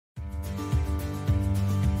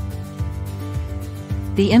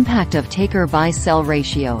The impact of taker-buy-sell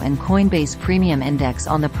ratio and Coinbase Premium Index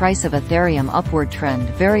on the price of Ethereum upward trend.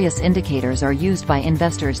 Various indicators are used by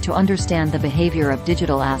investors to understand the behavior of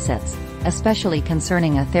digital assets, especially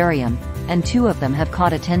concerning Ethereum, and two of them have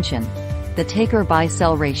caught attention: the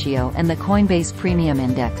taker-buy-sell ratio and the Coinbase Premium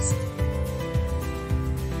Index.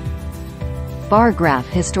 Bar graph.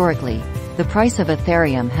 Historically, the price of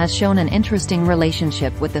Ethereum has shown an interesting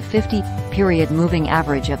relationship with the 50-period moving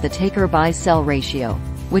average of the taker-buy-sell ratio,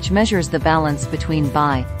 which measures the balance between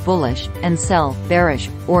buy, bullish, and sell, bearish,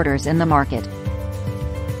 orders in the market.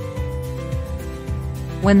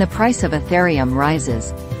 When the price of Ethereum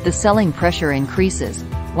rises, the selling pressure increases,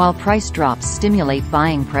 while price drops stimulate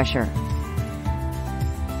buying pressure.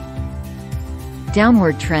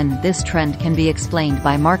 Downward trend. This trend can be explained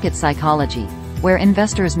by market psychology, where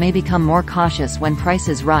investors may become more cautious when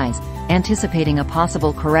prices rise, anticipating a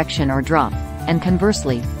possible correction or drop, and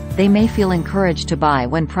conversely, they may feel encouraged to buy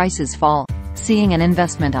when prices fall, seeing an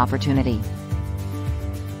investment opportunity.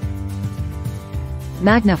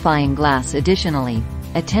 Magnifying glass. Additionally,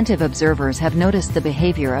 attentive observers have noticed the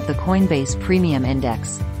behavior of the Coinbase Premium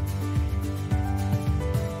Index.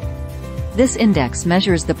 This index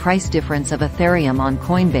measures the price difference of Ethereum on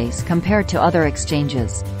Coinbase compared to other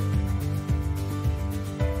exchanges.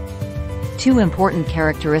 Two important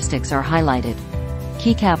characteristics are highlighted.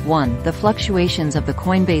 Keycap 1. The fluctuations of the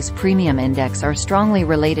Coinbase Premium Index are strongly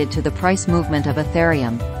related to the price movement of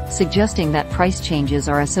Ethereum, suggesting that price changes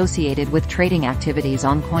are associated with trading activities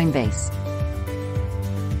on Coinbase.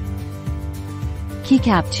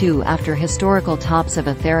 Keycap 2. After historical tops of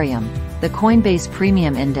Ethereum, the Coinbase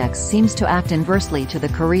Premium Index seems to act inversely to the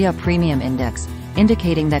Korea Premium Index,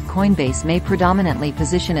 indicating that Coinbase may predominantly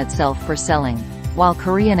position itself for selling, while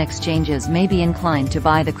Korean exchanges may be inclined to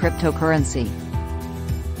buy the cryptocurrency.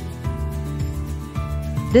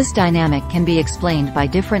 This dynamic can be explained by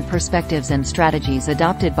different perspectives and strategies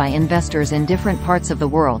adopted by investors in different parts of the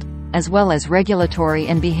world, as well as regulatory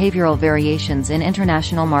and behavioral variations in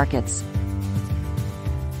international markets.